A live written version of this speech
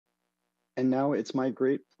And now it's my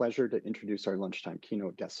great pleasure to introduce our lunchtime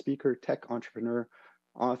keynote guest speaker, tech entrepreneur,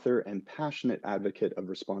 author, and passionate advocate of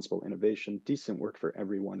responsible innovation, decent work for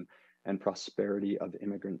everyone, and prosperity of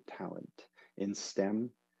immigrant talent. In STEM,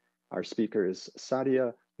 our speaker is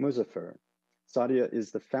Saadia Muzaffar. Saadia is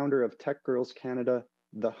the founder of TechGirls Canada,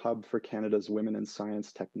 the hub for Canada's women in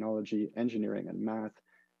science, technology, engineering, and math,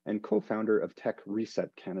 and co-founder of Tech Reset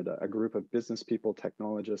Canada, a group of business people,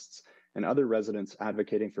 technologists, and other residents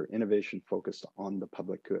advocating for innovation focused on the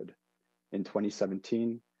public good. In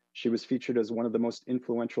 2017, she was featured as one of the most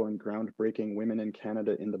influential and groundbreaking women in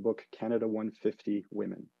Canada in the book Canada 150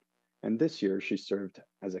 Women. And this year, she served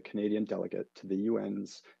as a Canadian delegate to the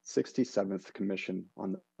UN's 67th Commission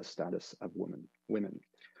on the Status of Women.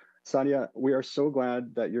 Saadia, we are so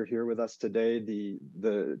glad that you're here with us today.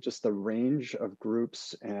 Just the range of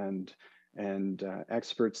groups and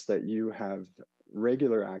experts that you have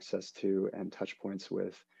regular access to and touch points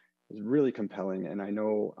with is really compelling. And I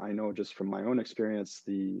know just from my own experience,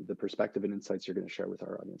 the perspective and insights you're going to share with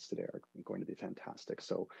our audience today are going to be fantastic.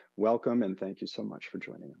 So welcome and thank you so much for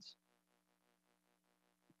joining us.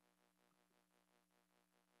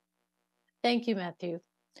 Thank you, Matthew.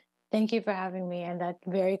 Thank you for having me and that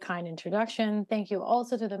very kind introduction. Thank you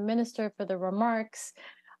also to the minister for the remarks.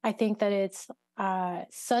 I think that it's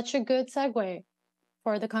such a good segue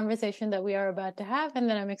for the conversation that we are about to have and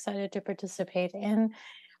that I'm excited to participate in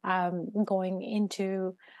going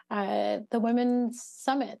into the Women's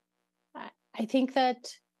Summit. I think that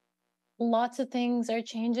lots of things are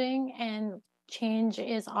changing and change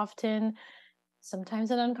is often sometimes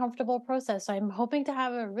an uncomfortable process. So I'm hoping to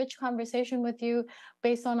have a rich conversation with you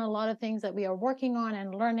based on a lot of things that we are working on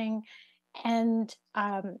and learning. And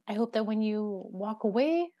I hope that when you walk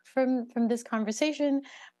away from this conversation,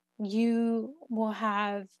 you will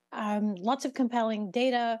have lots of compelling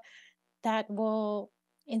data that will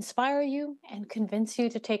inspire you and convince you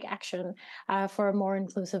to take action for a more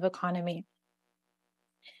inclusive economy.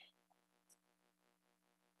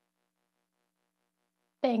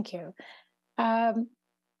 Thank you.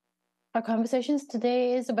 Our conversations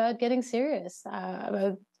today is about getting serious,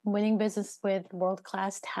 about winning business with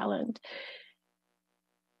world-class talent.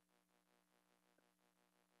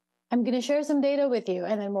 I'm going to share some data with you,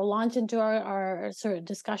 and then we'll launch into our sort of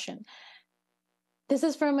discussion. This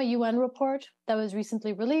is from a UN report that was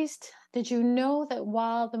recently released. Did you know that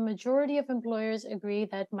while the majority of employers agree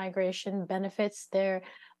that migration benefits their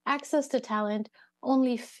access to talent,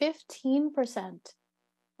 only 15%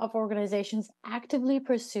 of organizations actively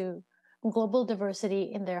pursue global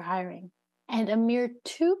diversity in their hiring, and a mere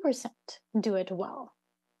 2% do it well.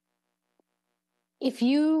 If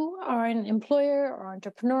you are an employer or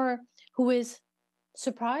entrepreneur who is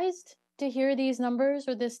surprised to hear these numbers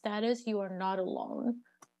or this status, you are not alone.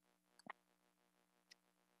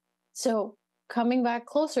 So coming back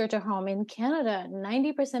closer to home, in Canada,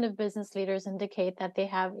 90% of business leaders indicate that they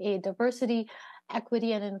have a diversity,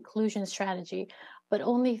 equity, and inclusion strategy, but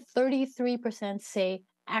only 33% say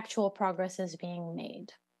actual progress is being made.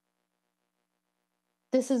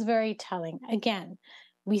 This is very telling. Again,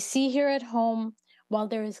 we see here at home, while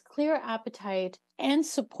there is clear appetite and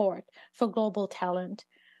support for global talent,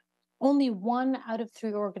 only 1 out of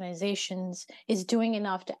 3 organizations is doing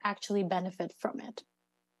enough to actually benefit from it.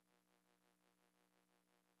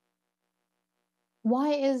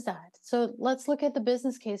 Why is that? So let's look at the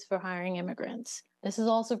business case for hiring immigrants. This is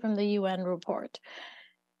also from the UN report.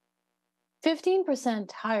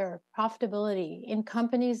 15% higher profitability in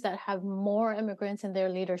companies that have more immigrants in their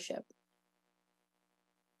leadership.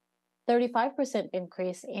 35%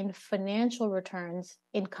 increase in financial returns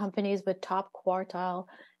in companies with top quartile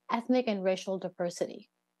ethnic and racial diversity.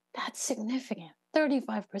 That's significant,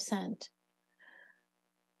 35%.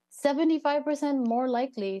 75% more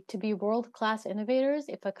likely to be world-class innovators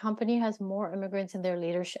if a company has more immigrants in their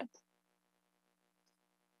leadership.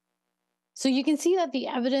 So you can see that the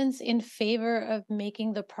evidence in favor of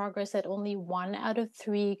making the progress that only 1 out of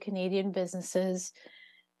 3 Canadian businesses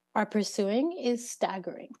are pursuing is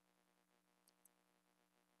staggering.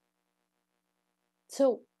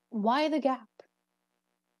 So why the gap?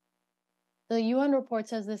 The UN report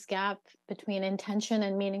says this gap between intention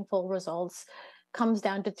and meaningful results comes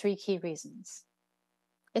down to 3 key reasons.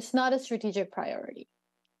 It's not a strategic priority.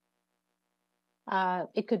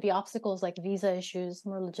 It could be obstacles like visa issues,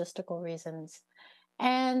 more logistical reasons.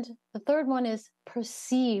 And the third one is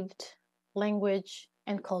perceived language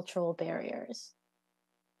and cultural barriers.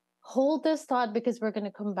 Hold this thought because we're going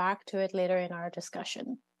to come back to it later in our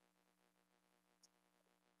discussion.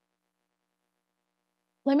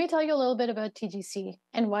 Let me tell you a little bit about TGC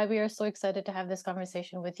and why we are so excited to have this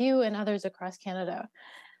conversation with you and others across Canada.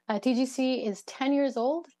 TGC is 10 years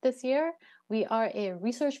old this year. We are a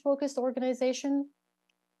research-focused organization,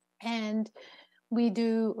 and we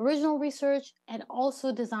do original research and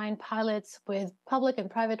also design pilots with public and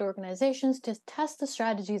private organizations to test the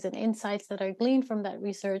strategies and insights that are gleaned from that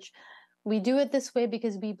research. We do it this way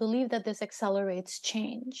because we believe that this accelerates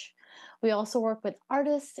change. We also work with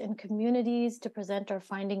artists and communities to present our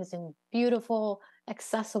findings in beautiful,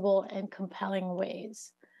 accessible, and compelling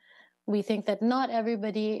ways. We think that not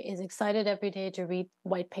everybody is excited every day to read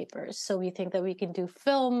white papers. So we think that we can do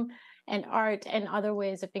film and art and other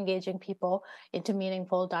ways of engaging people into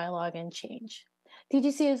meaningful dialogue and change.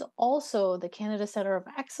 TGC is also the Canada Centre of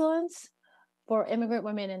Excellence for immigrant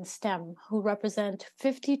women in STEM, who represent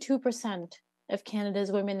 52% of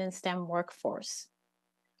Canada's women in STEM workforce.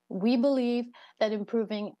 We believe that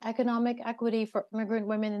improving economic equity for immigrant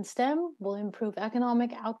women in STEM will improve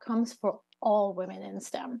economic outcomes for all women in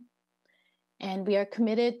STEM. And we are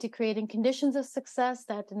committed to creating conditions of success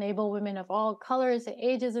that enable women of all colors,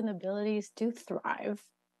 ages, and abilities to thrive.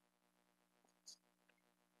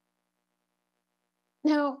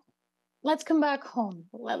 Now, let's come back home.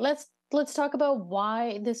 Let's talk about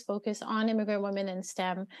why this focus on immigrant women in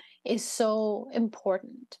STEM is so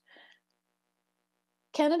important.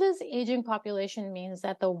 Canada's aging population means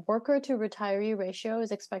that the worker to retiree ratio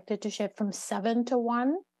is expected to shift from 7 to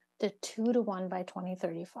 1 to 2 to 1 by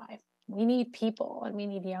 2035. We need people, and we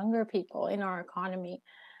need younger people in our economy.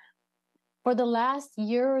 For the last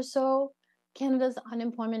year or so, Canada's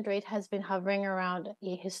unemployment rate has been hovering around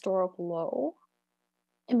a historic low.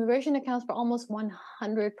 Immigration accounts for almost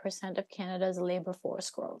 100% of Canada's labor force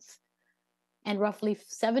growth. And roughly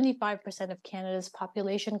 75% of Canada's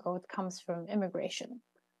population growth comes from immigration,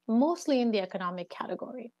 mostly in the economic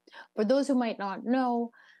category. For those who might not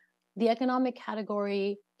know, the economic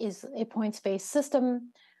category is a points-based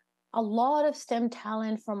system. A lot of STEM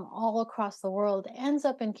talent from all across the world ends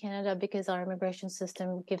up in Canada because our immigration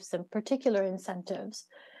system gives them particular incentives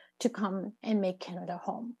to come and make Canada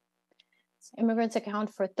home. So immigrants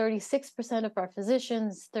account for 36% of our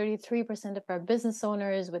physicians, 33% of our business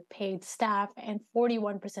owners with paid staff, and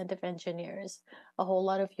 41% of engineers. A whole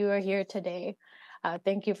lot of you are here today.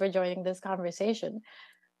 Thank you for joining this conversation.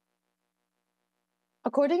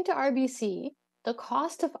 According to RBC, the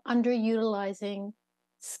cost of underutilizing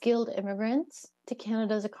skilled immigrants to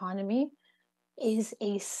Canada's economy is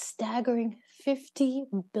a staggering $50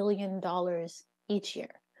 billion each year.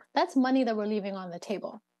 That's money that we're leaving on the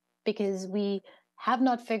table because we have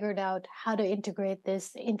not figured out how to integrate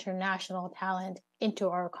this international talent into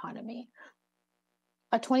our economy.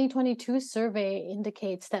 A 2022 survey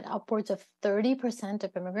indicates that upwards of 30%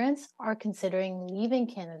 of immigrants are considering leaving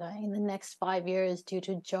Canada in the next 5 years due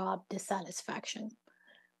to job dissatisfaction.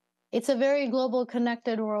 It's a very global,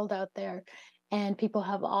 connected world out there, and people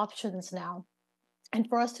have options now. And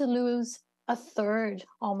for us to lose a third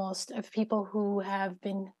almost of people who have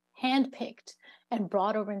been handpicked and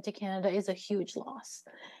brought over into Canada is a huge loss.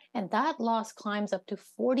 And that loss climbs up to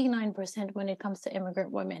 49% when it comes to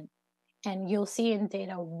immigrant women. And you'll see in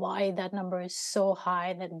data why that number is so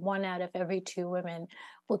high that 1 out of every 2 women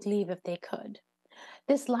would leave if they could.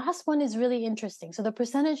 This last one is really interesting. So the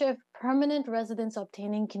percentage of permanent residents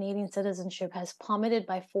obtaining Canadian citizenship has plummeted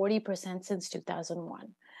by 40% since 2001.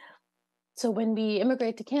 So when we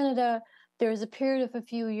immigrate to Canada, there is a period of a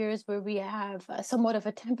few years where we have somewhat of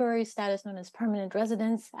a temporary status known as permanent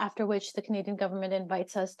residence, after which the Canadian government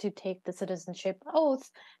invites us to take the citizenship oath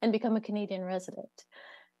and become a Canadian resident.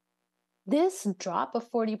 This drop of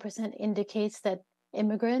 40% indicates that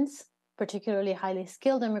immigrants, particularly highly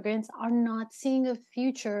skilled immigrants, are not seeing a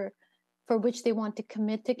future for which they want to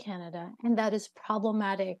commit to Canada. And that is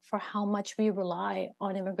problematic for how much we rely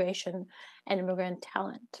on immigration and immigrant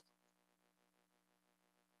talent.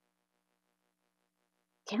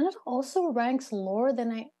 Canada also ranks lower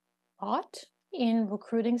than I thought in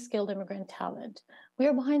recruiting skilled immigrant talent. We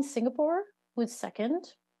are behind Singapore, who's second,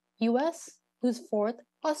 US, who's fourth,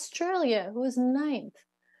 Australia, who is ninth.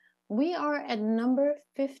 We are at number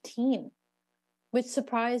 15, which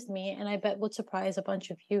surprised me, and I bet would surprise a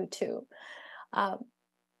bunch of you too.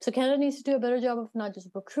 So Canada needs to do a better job of not just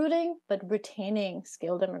recruiting, but retaining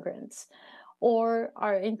skilled immigrants, or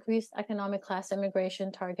our increased economic class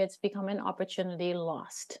immigration targets become an opportunity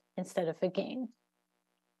lost instead of a gain.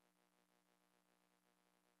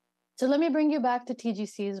 So let me bring you back to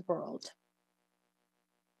TGC's world.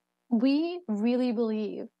 We really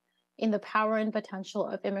believe in the power and potential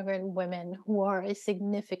of immigrant women who are a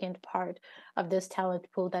significant part of this talent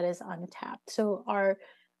pool that is untapped. So our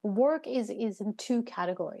work is in 2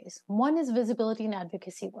 categories. One is visibility and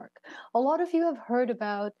advocacy work. A lot of you have heard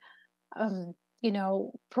about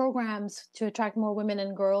programs to attract more women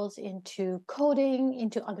and girls into coding,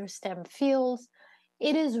 into other STEM fields.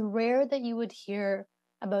 It is rare that you would hear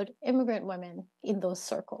about immigrant women in those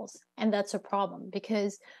circles. And that's a problem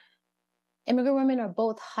because immigrant women are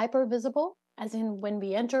both hyper visible, as in when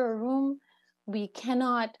we enter a room, we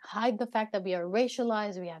cannot hide the fact that we are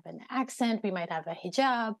racialized, we have an accent, we might have a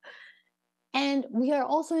hijab, and we are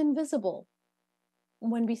also invisible.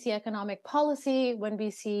 When we see economic policy, when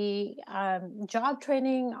we see job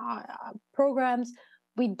training programs,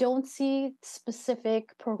 we don't see specific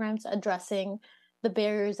programs addressing the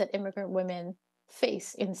barriers that immigrant women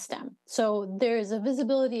face in STEM. So there's a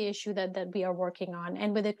visibility issue that we are working on,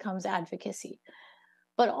 and with it comes advocacy.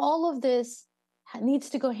 But all of this needs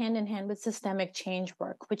to go hand in hand with systemic change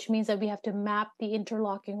work, which means that we have to map the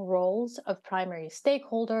interlocking roles of primary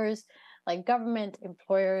stakeholders like government,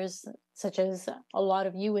 employers, such as a lot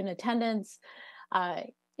of you in attendance,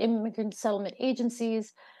 immigrant settlement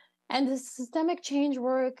agencies. And the systemic change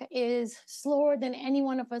work is slower than any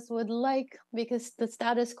one of us would like because the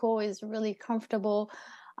status quo is really comfortable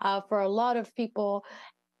for a lot of people.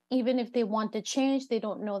 Even if they want to change, they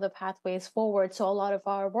don't know the pathways forward. So a lot of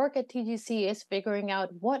our work at TGC is figuring out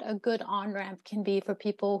what a good on-ramp can be for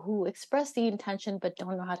people who express the intention but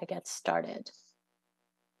don't know how to get started.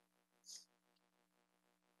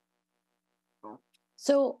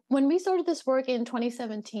 So when we started this work in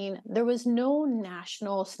 2017, there was no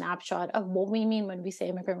national snapshot of what we mean when we say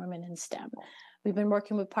immigrant women in STEM. We've been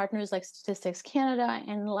working with partners like Statistics Canada,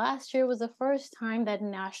 and last year was the first time that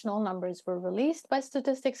national numbers were released by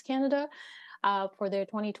Statistics Canada for their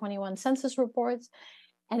 2021 census reports.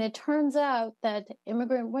 And it turns out that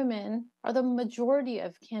immigrant women are the majority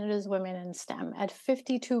of Canada's women in STEM at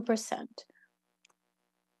 52%.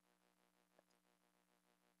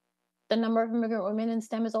 The number of immigrant women in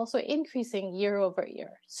STEM is also increasing year over year.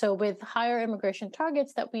 So with higher immigration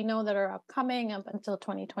targets that we know that are upcoming up until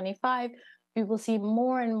 2025, we will see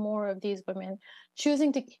more and more of these women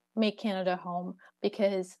choosing to make Canada home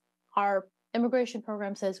because our immigration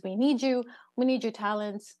program says, we need your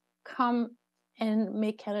talents, come and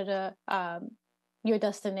make Canada your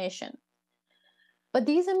destination. But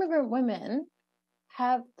these immigrant women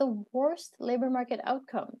have the worst labor market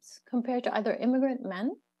outcomes compared to either immigrant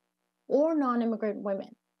men or non-immigrant women,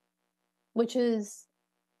 which is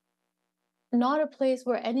not a place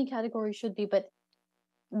where any category should be, but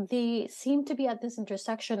they seem to be at this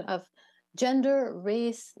intersection of gender,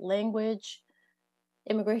 race, language,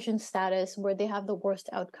 immigration status, where they have the worst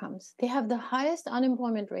outcomes. They have the highest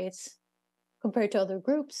unemployment rates compared to other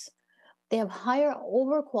groups. They have higher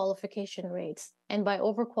overqualification rates. And by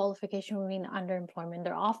overqualification, we mean underemployment.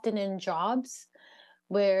 They're often in jobs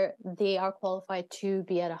where they are qualified to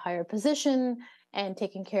be at a higher position and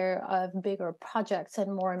taking care of bigger projects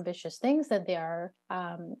and more ambitious things that they are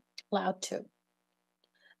allowed to.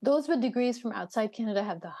 Those with degrees from outside Canada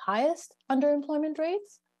have the highest underemployment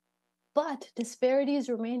rates, but disparities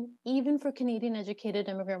remain even for Canadian educated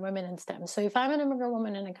immigrant women in STEM. So if I'm an immigrant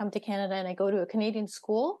woman and I come to Canada and I go to a Canadian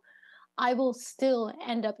school, I will still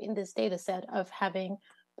end up in this data set of having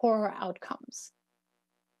poorer outcomes.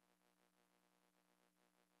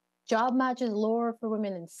 Job match is lower for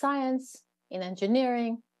women in science, in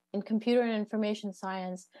engineering, in computer and information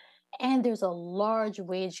science, and there's a large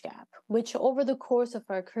wage gap, which over the course of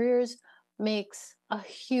our careers makes a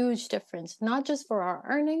huge difference, not just for our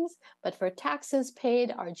earnings, but for taxes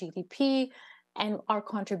paid, our GDP, and our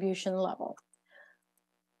contribution level.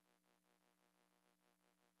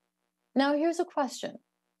 Now, here's a question.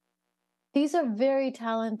 These are very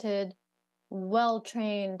talented,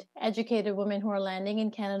 well-trained, educated women who are landing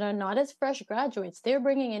in Canada, not as fresh graduates. They're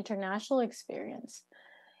bringing international experience.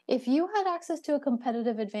 If you had access to a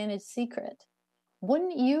competitive advantage secret,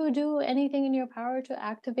 wouldn't you do anything in your power to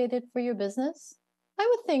activate it for your business? I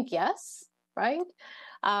would think yes, right?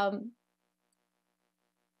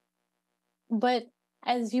 But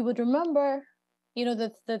as you would remember,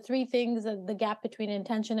 the three things, the gap between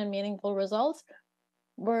intention and meaningful results,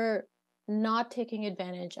 were not taking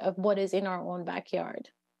advantage of what is in our own backyard.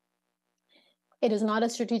 It is not a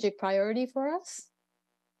strategic priority for us.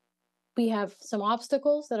 We have some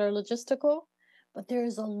obstacles that are logistical, but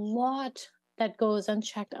there's a lot that goes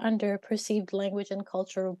unchecked under perceived language and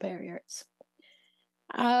cultural barriers.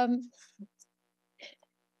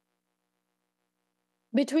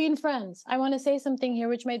 Between friends, I want to say something here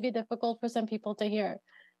which might be difficult for some people to hear.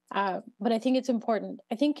 But I think it's important.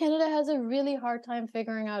 I think Canada has a really hard time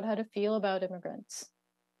figuring out how to feel about immigrants.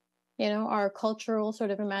 Our cultural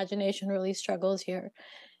sort of imagination really struggles here.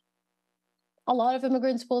 A lot of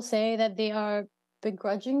immigrants will say that they are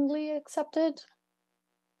begrudgingly accepted.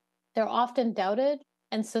 They're often doubted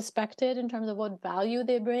and suspected in terms of what value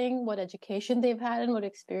they bring, what education they've had, and what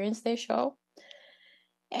experience they show.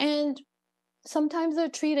 And sometimes they're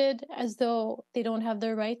treated as though they don't have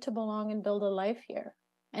the right to belong and build a life here.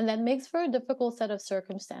 And that makes for a difficult set of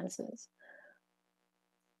circumstances.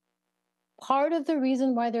 Part of the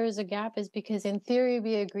reason why there is a gap is because in theory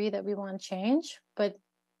we agree that we want change, but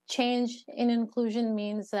change in inclusion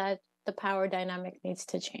means that the power dynamic needs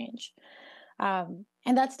to change. And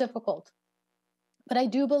that's difficult. But I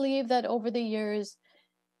do believe that over the years,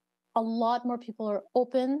 a lot more people are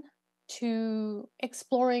open to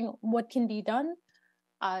exploring what can be done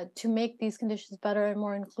to make these conditions better and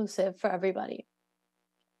more inclusive for everybody.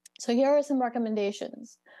 So here are some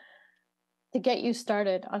recommendations to get you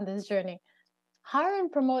started on this journey. Hire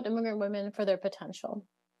and promote immigrant women for their potential.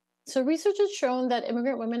 So research has shown that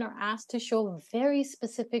immigrant women are asked to show very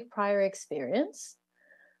specific prior experience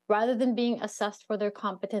rather than being assessed for their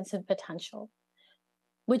competence and potential,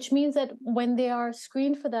 which means that when they are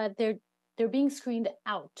screened for that, they're being screened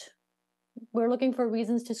out. We're looking for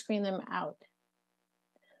reasons to screen them out.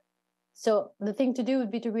 So the thing to do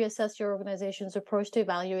would be to reassess your organization's approach to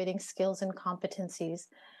evaluating skills and competencies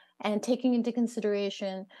and taking into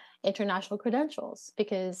consideration international credentials,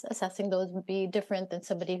 because assessing those would be different than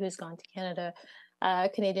somebody who's gone to Canada, a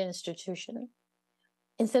Canadian institution.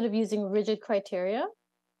 Instead of using rigid criteria,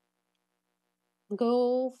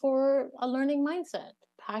 go for a learning mindset,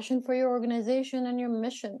 passion for your organization and your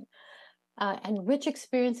mission, and rich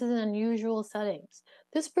experiences in unusual settings.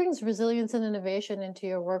 This brings resilience and innovation into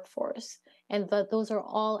your workforce, and that those are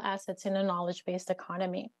all assets in a knowledge-based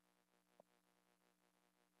economy.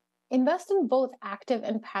 Invest in both active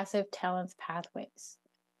and passive talents pathways.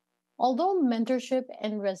 Although mentorship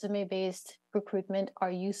and resume-based recruitment are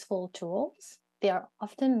useful tools, they are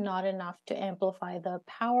often not enough to amplify the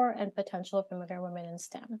power and potential of immigrant women in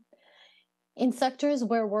STEM. In sectors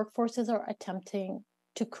where workforces are attempting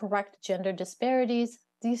to correct gender disparities,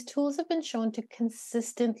 these tools have been shown to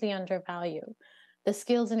consistently undervalue the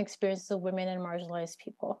skills and experiences of women and marginalized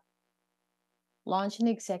people. Launch an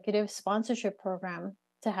executive sponsorship program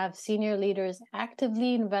to have senior leaders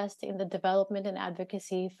actively invest in the development and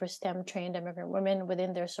advocacy for STEM-trained immigrant women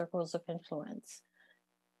within their circles of influence.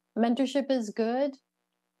 Mentorship is good.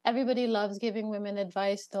 Everybody loves giving women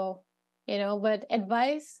advice, though, but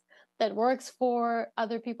advice that works for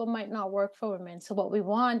other people might not work for women. So what we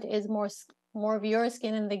want is more of your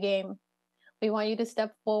skin in the game. We want you to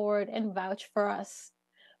step forward and vouch for us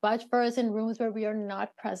in rooms where we are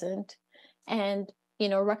not present, and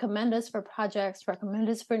recommend us for projects, recommend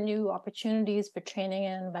us for new opportunities for training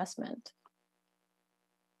and investment.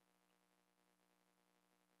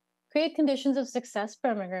 Create conditions of success for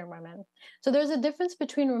immigrant women. So there's a difference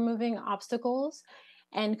between removing obstacles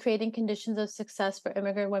and creating conditions of success for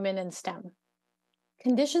immigrant women in STEM.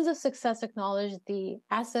 Conditions of success acknowledge the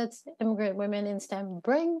assets immigrant women in STEM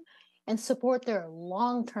bring and support their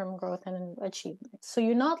long-term growth and achievement. So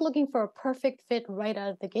you're not looking for a perfect fit right out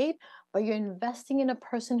of the gate, but you're investing in a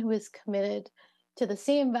person who is committed to the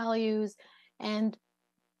same values and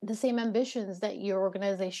the same ambitions that your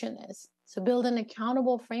organization is. So build an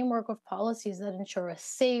accountable framework of policies that ensure a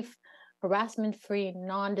safe, harassment-free,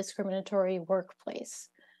 non-discriminatory workplace.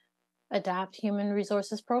 Adapt human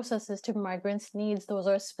resources processes to migrants' needs. Those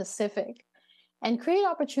are specific. And create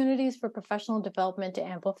opportunities for professional development to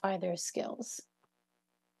amplify their skills.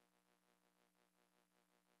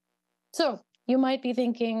 So you might be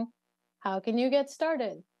thinking, how can you get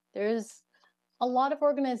started? There's a lot of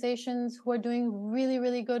organizations who are doing really,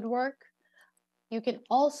 really good work. You can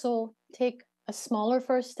also take a smaller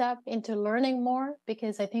first step into learning more,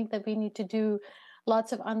 because I think that we need to do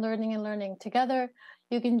lots of unlearning and learning together.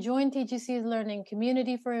 You can join TGC's learning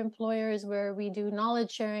community for employers, where we do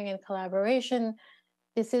knowledge sharing and collaboration.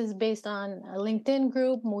 This is based on a LinkedIn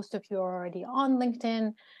group. Most of you are already on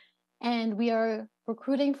LinkedIn. And we are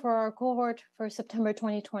recruiting for our cohort for September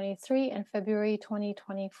 2023 and February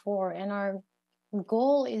 2024. And our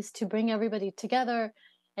goal is to bring everybody together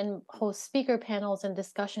and host speaker panels and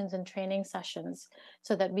discussions and training sessions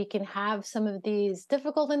so that we can have some of these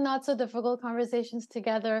difficult and not so difficult conversations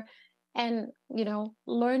together, and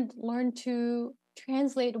learn to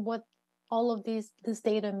translate what all of this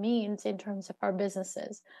data means in terms of our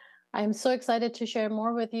businesses. I'm so excited to share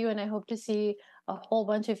more with you, and I hope to see a whole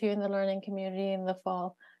bunch of you in the learning community in the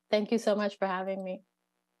fall. Thank you so much for having me.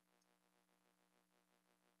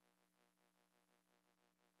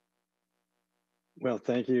 Well,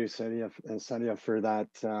 thank you, Saadia, for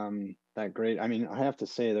that great. I mean, I have to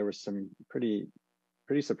say there was some pretty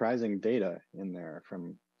surprising data in there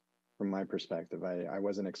from my perspective. I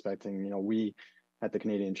wasn't expecting. at the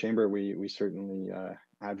Canadian Chamber, we certainly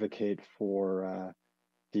advocate for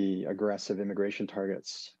the aggressive immigration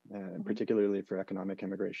targets, particularly for economic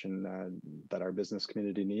immigration that our business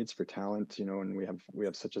community needs for talent, and we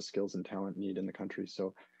have such a skills and talent need in the country.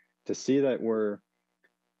 So to see that we're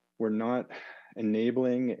not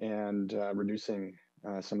enabling and reducing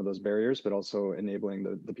some of those barriers, but also enabling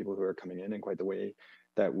the people who are coming in quite the way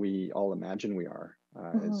that we all imagine we are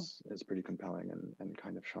is pretty compelling and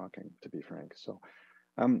kind of shocking, to be frank. So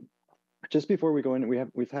just before we go in,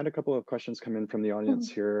 we've had a couple of questions come in from the audience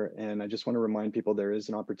here, and I just want to remind people there is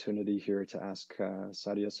an opportunity here to ask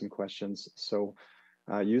Saadia some questions. So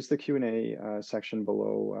use the Q&A section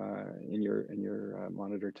below in your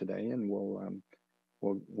monitor today, and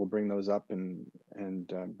we'll bring those up and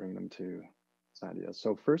bring them to Saadia.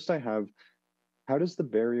 So first I have, how does the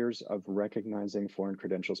barriers of recognizing foreign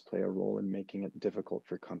credentials play a role in making it difficult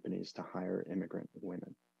for companies to hire immigrant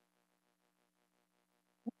women?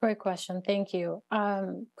 Great question. Thank you.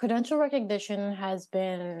 Credential recognition has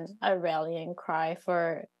been a rallying cry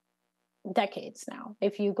for decades now.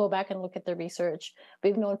 If you go back and look at the research,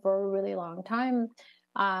 we've known for a really long time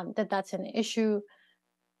that that's an issue.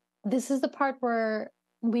 This is the part where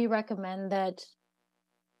we recommend that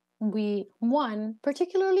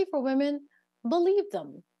particularly for women, believe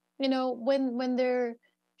them. When they're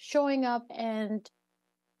showing up and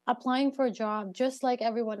applying for a job, just like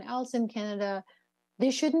everyone else in Canada,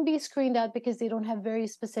 they shouldn't be screened out because they don't have very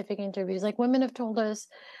specific interviews. Like, women have told us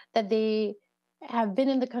that they have been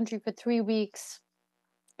in the country for 3 weeks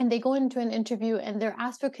and they go into an interview and they're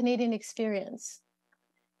asked for Canadian experience.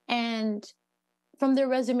 And from their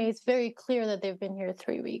resume, it's very clear that they've been here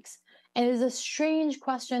 3 weeks. And it is a strange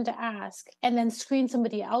question to ask and then screen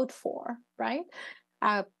somebody out for, right?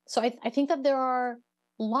 So I think that there are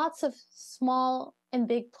lots of small and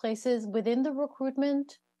big places within the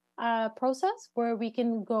recruitment process where we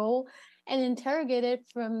can go and interrogate it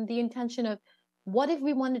from the intention of, what if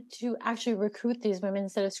we wanted to actually recruit these women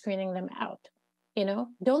instead of screening them out?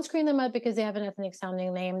 Don't screen them out because they have an ethnic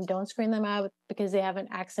sounding name. Don't screen them out because they have an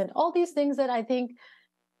accent. All these things that I think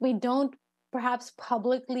we don't perhaps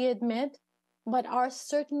publicly admit, but are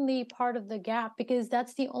certainly part of the gap, because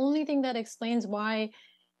that's the only thing that explains why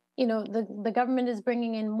the government is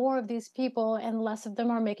bringing in more of these people and less of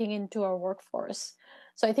them are making it into our workforce.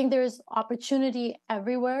 So I think there's opportunity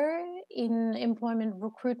everywhere in employment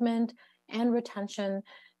recruitment and retention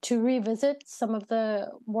to revisit some of the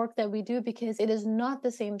work that we do, because it is not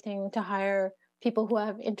the same thing to hire people who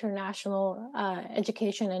have international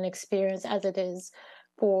education and experience as it is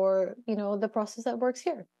for the process that works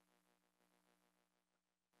here.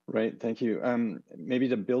 Right, thank you. Maybe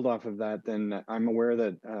to build off of that, then, I'm aware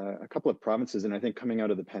that a couple of provinces, and I think coming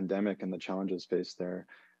out of the pandemic and the challenges faced there,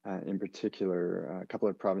 in particular, a couple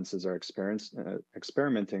of provinces are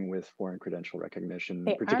experimenting with foreign credential recognition,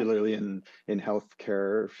 particularly in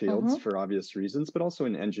healthcare fields for obvious reasons, but also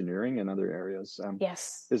in engineering and other areas.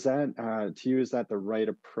 Yes. Is that, to you, is that the right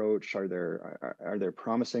approach? Are there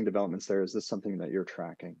promising developments there? Is this something that you're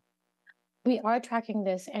tracking? We are tracking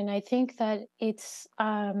this, and I think that it's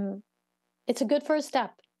a good first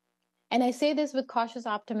step. And I say this with cautious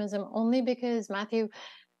optimism only because, Matthew,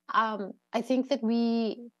 I think that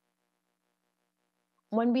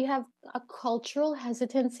when we have a cultural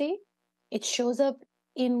hesitancy, it shows up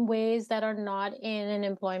in ways that are not in an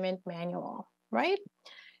employment manual, right?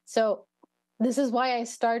 So this is why I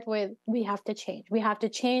start with, we have to change. We have to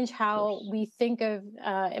change how we think of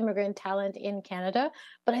immigrant talent in Canada.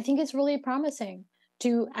 But I think it's really promising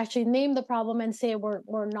to actually name the problem and say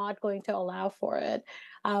we're not going to allow for it.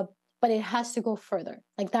 But it has to go further.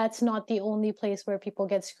 Like, that's not the only place where people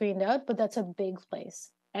get screened out, but that's a big place.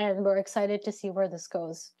 And we're excited to see where this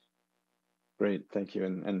goes. Great, thank you.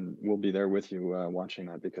 And we'll be there with you watching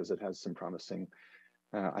that, because it has some promising,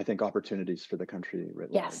 I think, opportunities for the country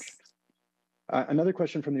writ large. Yes. Another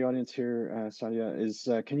question from the audience here, Saadia, is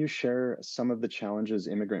can you share some of the challenges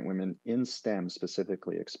immigrant women in STEM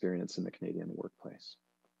specifically experience in the Canadian workplace?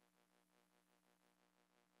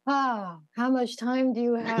 How much time do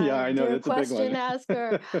you have? Yeah, I know, dear it's a big question one.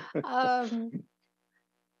 asker.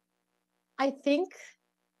 I think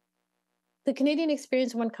the Canadian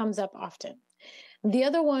experience one comes up often. The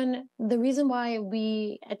other one, the reason why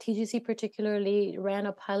we at TGC particularly ran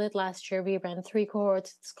a pilot last year, we ran 3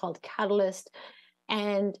 cohorts, it's called Catalyst,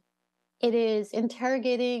 and it is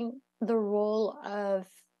interrogating the role of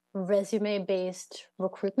resume-based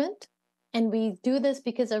recruitment. And we do this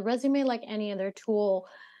because a resume, like any other tool,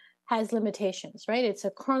 has limitations, right? It's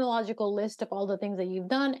a chronological list of all the things that you've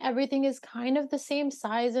done. Everything is kind of the same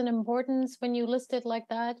size and importance when you list it like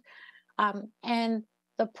that. And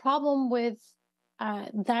the problem with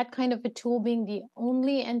that kind of a tool being the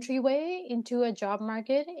only entryway into a job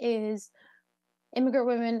market is immigrant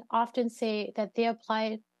women often say that they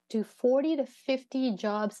apply to 40 to 50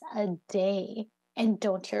 jobs a day and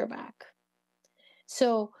don't hear back.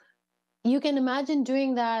 So you can imagine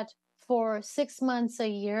doing that for 6 months, a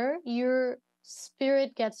year, your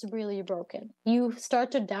spirit gets really broken. You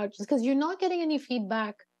start to doubt just because you're not getting any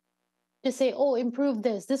feedback to say, oh, improve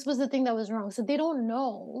this. This was the thing that was wrong. So they don't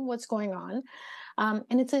know what's going on.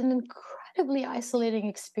 And it's an incredibly isolating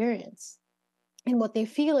experience. And what they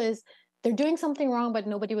feel is they're doing something wrong, but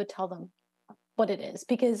nobody would tell them what it is.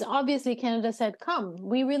 Because obviously Canada said, come,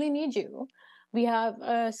 we really need you. We have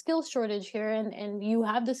a skills shortage here, and you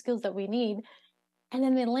have the skills that we need. And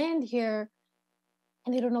then they land here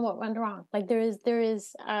and they don't know what went wrong. Like there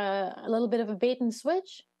is a little bit of a bait and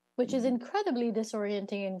switch, which is incredibly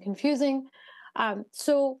disorienting and confusing.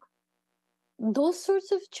 So those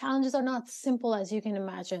sorts of challenges are not simple as you can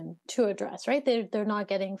imagine to address, right? They're not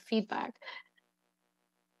getting feedback.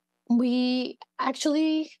 We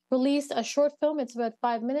actually released a short film. It's about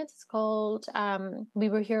 5 minutes. It's called We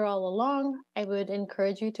Were Here All Along. I would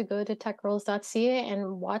encourage you to go to techgirls.ca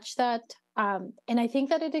and watch that. And I think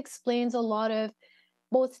that it explains a lot of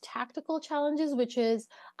both tactical challenges, which is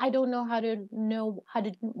I don't know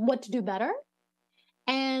what to do better,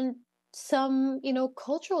 and some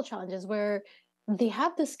cultural challenges where they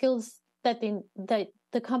have the skills that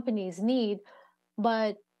the companies need,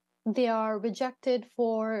 but they are rejected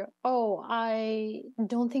for, oh, I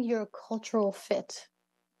don't think you're a cultural fit.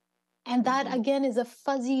 And that again is a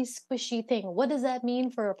fuzzy, squishy thing. What does that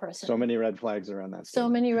mean for a person? So many red flags around that. So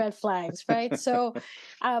many red flags, right? So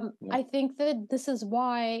I think that this is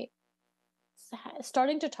why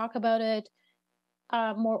starting to talk about it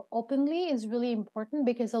more openly is really important,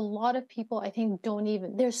 because a lot of people, I think,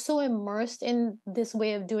 they're so immersed in this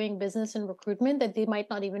way of doing business and recruitment that they might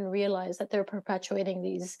not even realize that they're perpetuating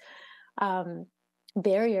these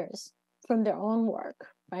barriers from their own work,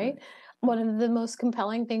 right? One of the most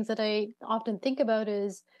compelling things that I often think about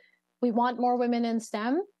is we want more women in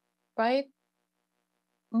STEM, right?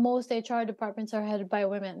 Most HR departments are headed by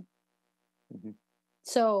women.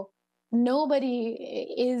 So nobody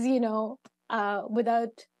is,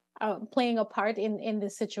 without playing a part in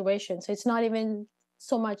this situation. So it's not even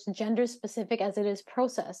so much gender specific as it is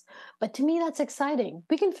process. But to me, that's exciting.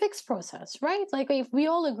 We can fix process, right? Like if we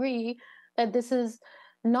all agree that this is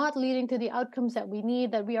not leading to the outcomes that we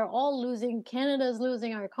need, that we are all losing, Canada's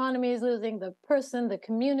losing, our economy is losing, the person, the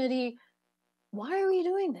community. Why are we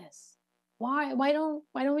doing this? Why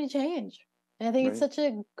don't we change? And I think it's such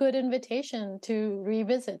a good invitation to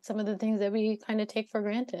revisit some of the things that we kind of take for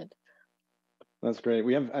granted. That's great.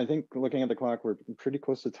 We have, I think, looking at the clock, we're pretty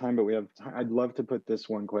close to time, but I'd love to put this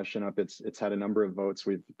one question up. It's had a number of votes.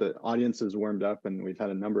 The audience is warmed up and we've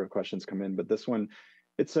had a number of questions come in, but this one,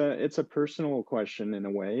 it's a personal question in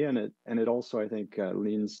a way. And it also, I think,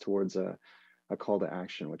 leans towards a call to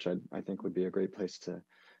action, which I think would be a great place to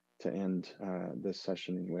end this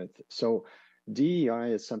session with. So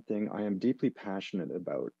DEI is something I am deeply passionate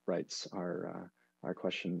about, writes our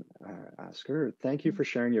question asker. Thank you for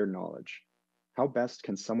sharing your knowledge. How best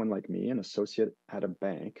can someone like me, an associate at a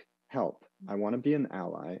bank, help? I want to be an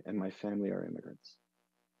ally and my family are immigrants.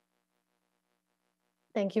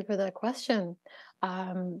 Thank you for that question.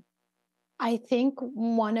 I think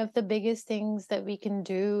one of the biggest things that we can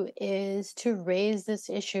do is to raise this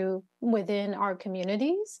issue within our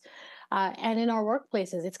communities and in our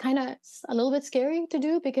workplaces. It's kind of a little bit scary to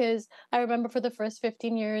do, because I remember for the first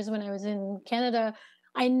 15 years when I was in Canada,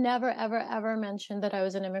 I never, ever, ever mentioned that I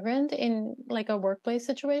was an immigrant in like a workplace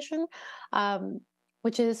situation,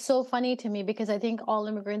 which is so funny to me, because I think all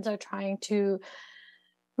immigrants are trying to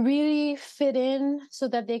really fit in so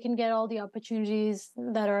that they can get all the opportunities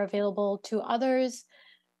that are available to others.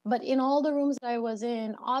 But in all the rooms that I was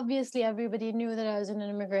in, obviously everybody knew that I was an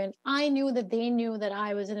immigrant. I knew that they knew that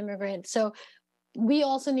I was an immigrant. So we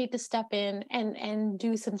also need to step in and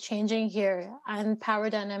do some changing here. And power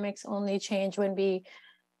dynamics only change when we,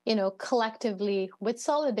 collectively with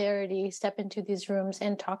solidarity, step into these rooms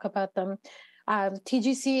and talk about them.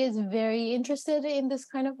 TGC is very interested in this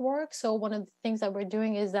kind of work. So one of the things that we're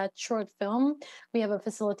doing is that short film. We have a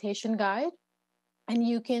facilitation guide, and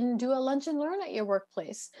you can do a lunch and learn at your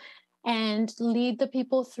workplace and lead the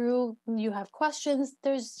people through. You have questions,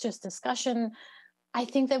 there's just discussion. I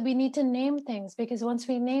think that we need to name things, because once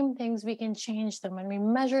we name things, we can change them. When we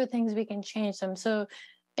measure things, we can change them. So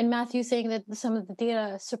in Matthew saying that some of the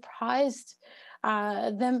data surprised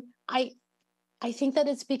them, I think that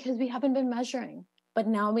it's because we haven't been measuring, but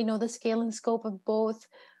now we know the scale and scope of both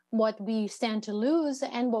what we stand to lose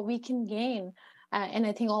and what we can gain And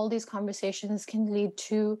I think all these conversations can lead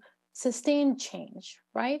to sustained change,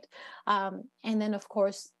 right? And then, of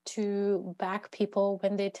course, to back people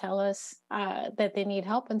when they tell us that they need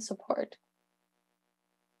help and support.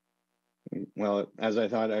 Well, as I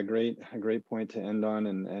thought, a great point to end on,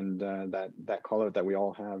 and that call out that we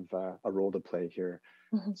all have a role to play here.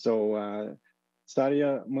 Mm-hmm. So,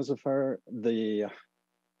 Saadia, Muzaffar, the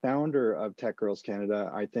founder of TechGirls Canada,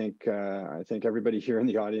 I think everybody here in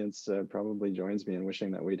the audience probably joins me in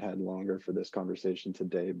wishing that we'd had longer for this conversation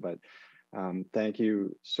today. But thank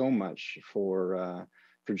you so much for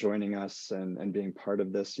joining us and being part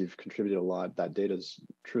of this. You've contributed a lot. That data is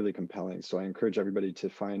truly compelling. So I encourage everybody to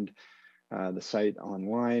find the site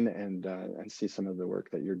online and see some of the work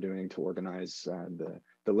that you're doing to organize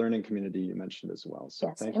the learning community you mentioned as well. So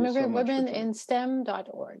yes, thank you so much.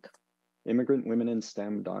 ImmigrantWomenInSTEM.org.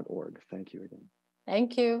 ImmigrantWomenInSTEM.org. Thank you again.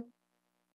 Thank you.